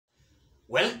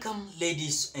Welcome,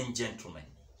 ladies and gentlemen.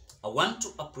 I want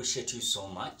to appreciate you so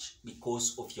much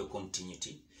because of your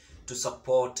continuity to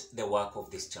support the work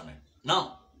of this channel.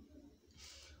 Now,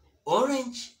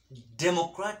 Orange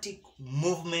Democratic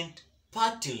Movement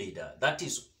Party leader, that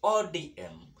is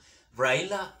ODM,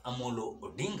 Raila Amolo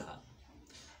Odinga,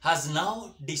 has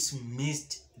now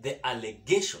dismissed the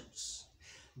allegations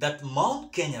that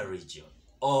Mount Kenya region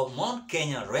or Mount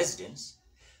Kenya residents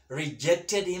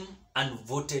rejected him and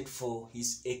voted for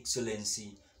His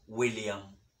Excellency William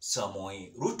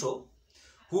Samoei Ruto,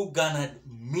 who garnered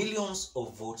millions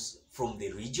of votes from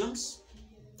the regions.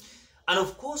 And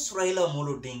of course, Raila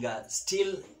Amolo Odinga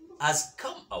still has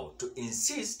come out to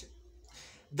insist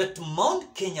that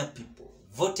Mount Kenya people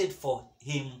voted for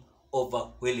him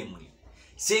overwhelmingly,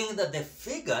 saying that the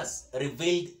figures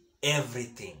revealed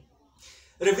everything,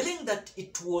 revealing that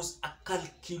it was a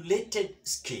calculated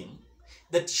scheme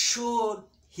that showed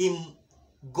him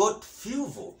got few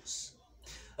votes.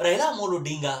 Raila Amolo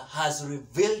Odinga has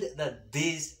revealed that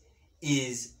this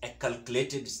is a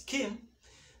calculated scheme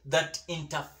that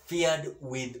interfered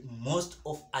with most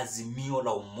of Azimio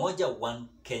la Umoja One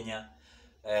Kenya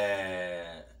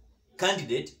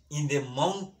candidate in the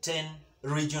mountain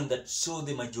region that saw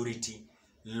the majority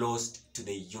lost to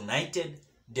the United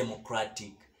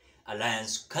Democratic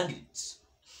Alliance candidates.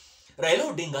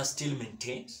 Raila Odinga still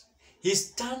maintains his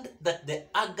stand that the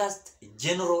August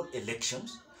general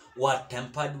elections were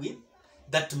tampered with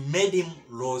that made him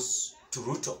lose to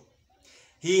Ruto.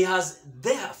 He has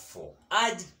therefore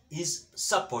urged his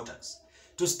supporters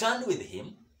to stand with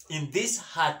him in these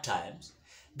hard times,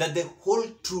 that the whole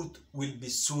truth will be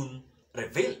soon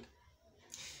revealed.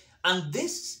 And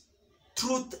this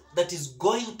truth that is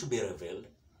going to be revealed,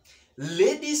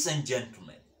 ladies and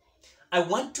gentlemen, I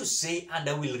want to say, and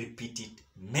I will repeat it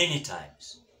many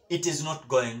times, it is not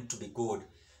going to be good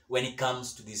when it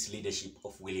comes to this leadership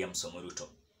of William Samoei Ruto.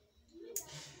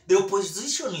 The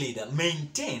opposition leader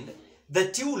maintained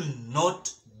that he will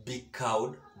not be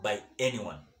cowed by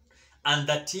anyone and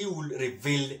that he will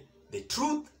reveal the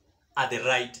truth at the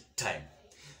right time.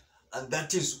 And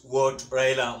that is what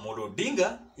Raila Amolo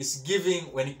Odinga is giving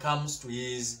when it comes to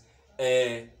his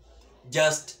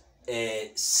just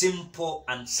a simple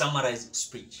and summarized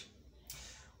speech.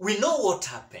 We know what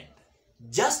happened.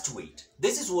 Just wait.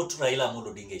 This is what Raila Amolo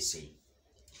Odinga is saying.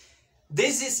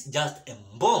 This is just a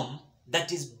bomb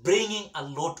that is bringing a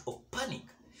lot of panic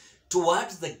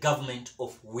towards the government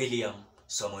of William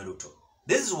Samoei Ruto.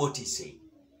 This is what he's saying.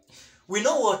 We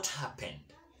know what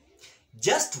happened.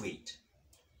 Just wait.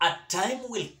 A time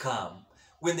will come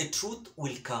when the truth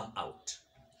will come out.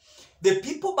 The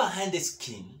people behind the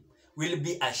scheme will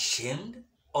be ashamed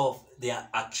of their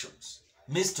actions.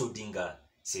 Mr. Odinga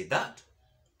said that.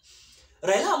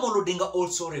 Raila Amolo Odinga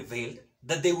also revealed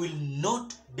that they will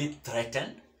not be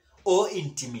threatened or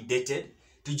intimidated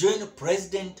to join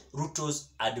President Ruto's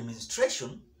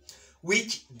administration,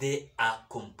 which they are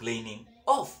complaining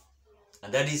of.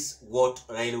 And that is what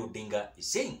Raila Odinga is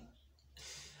saying.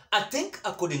 I think,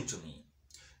 according to me,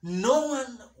 no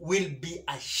one will be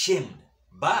ashamed,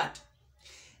 but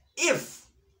if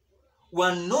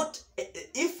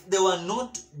they were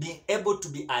not being able to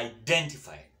be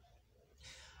identified,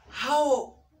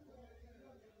 how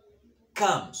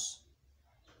comes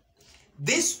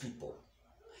these people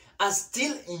are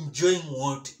still enjoying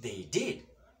what they did?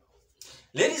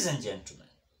 Ladies and gentlemen,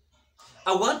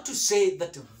 I want to say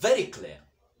that very clear.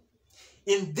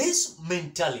 In this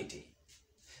mentality,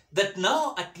 that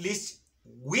now at least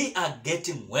we are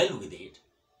getting well with it,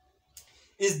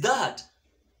 is that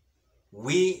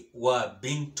we were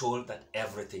being told that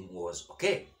everything was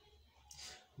okay.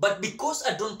 But because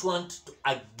I don't want to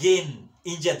again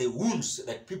injure the wounds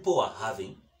that people are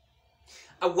having,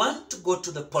 I want to go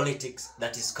to the politics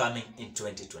that is coming in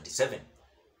 2027.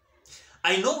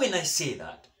 I know when I say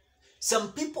that,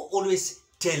 some people always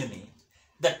tell me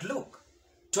that, look,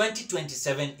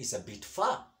 2027 is a bit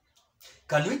far.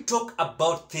 Can we talk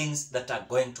about things that are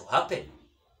going to happen?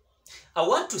 I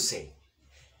want to say,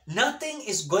 nothing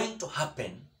is going to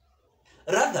happen.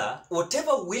 Rather,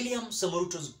 whatever William Samoei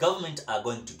Ruto's government are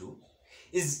going to do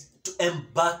is to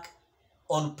embark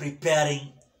on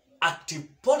preparing active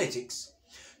politics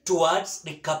towards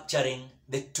recapturing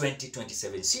the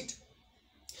 2027 seat.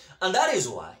 And that is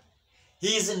why he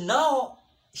is now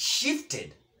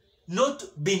shifted, not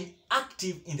being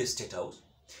active in the State House,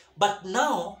 but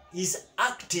now he's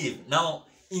active now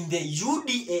in the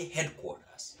UDA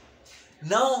headquarters.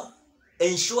 Now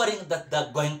ensuring that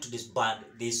they're going to disband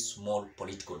these small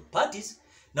political parties.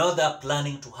 Now they're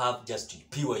planning to have just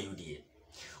pure UDA.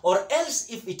 Or else,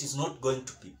 if it is not going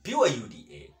to be pure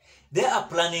UDA, they are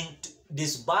planning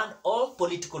disband all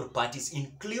political parties,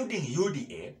 including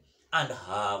UDA, and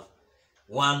have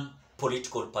one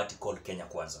political party called Kenya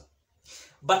Kwanza.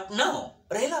 But now,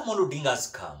 Raila Amolo Odinga has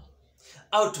come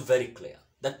out very clear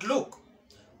that, look,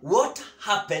 what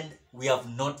happened, we have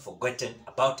not forgotten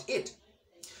about it.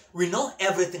 We know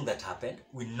everything that happened.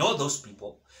 We know those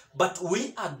people, but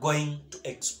we are going to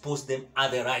expose them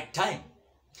at the right time.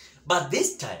 But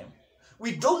this time,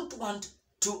 we don't want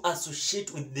to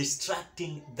associate with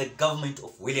distracting the government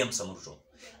of William Samoei.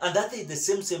 And that is the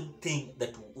same thing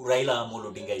that Raila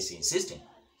Amolo Odinga is insisting.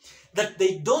 That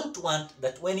they don't want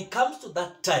that when it comes to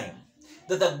that time,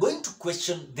 that they're going to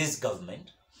question this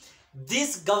government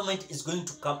is going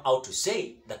to come out to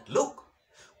say that, look,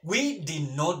 we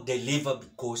did not deliver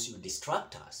because you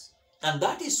distract us. And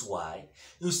that is why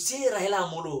you see Raila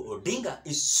Amolo Odinga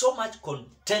is so much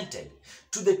contented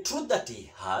to the truth that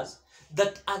he has,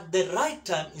 that at the right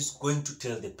time is going to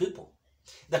tell the people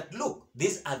that, look,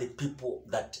 these are the people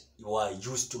that you are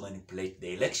used to manipulate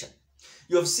the election.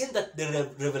 You have seen that the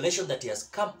revelation that he has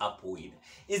come up with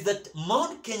is that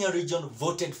Mount Kenya region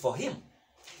voted for him.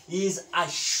 He is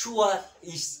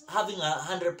having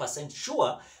 100%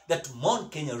 sure that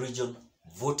Mount Kenya region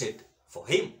voted for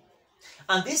him.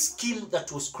 And this scheme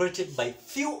that was created by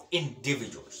few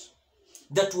individuals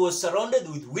that was surrounded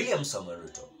with William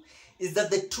Samoei is that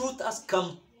the truth has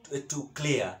come to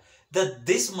clear that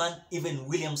this man, even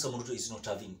William Samoei, is not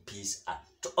having peace at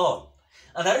all.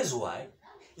 And that is why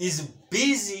he's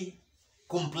busy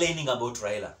complaining about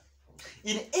Raila.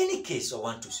 In any case, I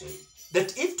want to say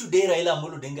that if today Raila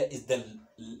Amolo Odinga is the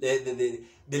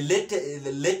later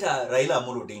Raila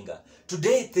Amolo Odinga,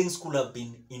 today things could have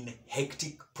been in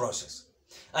hectic process.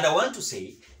 And I want to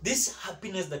say this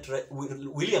happiness that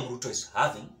William Ruto is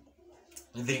having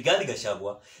with Rigathi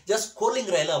Gachagua, just calling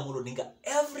Raila Amolo Odinga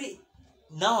every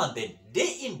now and then,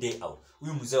 day in, day out,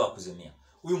 huyu mzee wa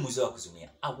kuzimia.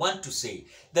 I want to say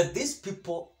that these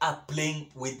people are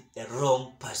playing with a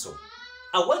wrong person.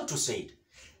 I want to say it.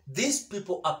 These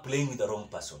people are playing with the wrong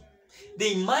person.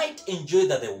 They might enjoy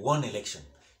that they won election.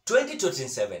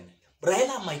 2027,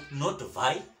 Raila might not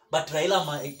vie, but Raila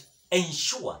might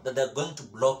ensure that they're going to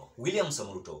block William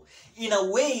Samoei in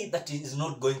a way that is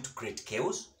not going to create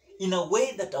chaos, in a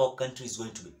way that our country is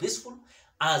going to be peaceful,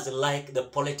 as like the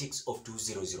politics of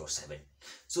 2007.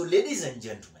 So ladies and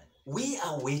gentlemen, we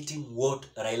are waiting what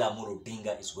Raila Amolo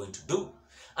Odinga is going to do.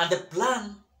 And the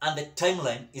plan and the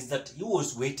timeline is that he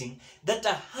was waiting that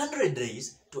 100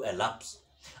 days to elapse.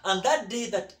 And that day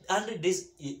that 100 days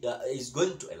is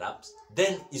going to elapse,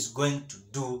 then is going to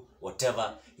do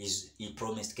whatever he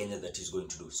promised Kenya that he's going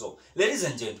to do. So, ladies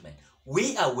and gentlemen,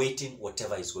 we are waiting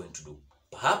whatever he's going to do.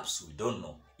 Perhaps we don't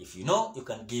know. If you know, you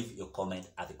can give your comment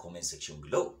at the comment section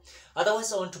below.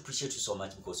 Otherwise, I want to appreciate you so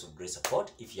much because of great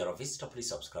support. If you are a visitor, please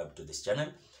subscribe to this channel.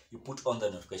 You put on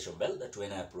the notification bell that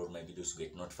when I upload my videos, you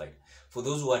get notified. For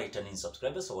those who are returning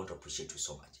subscribers, I want to appreciate you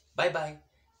so much. Bye-bye.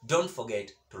 Don't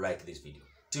forget to like this video.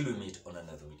 Till we meet on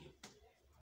another video.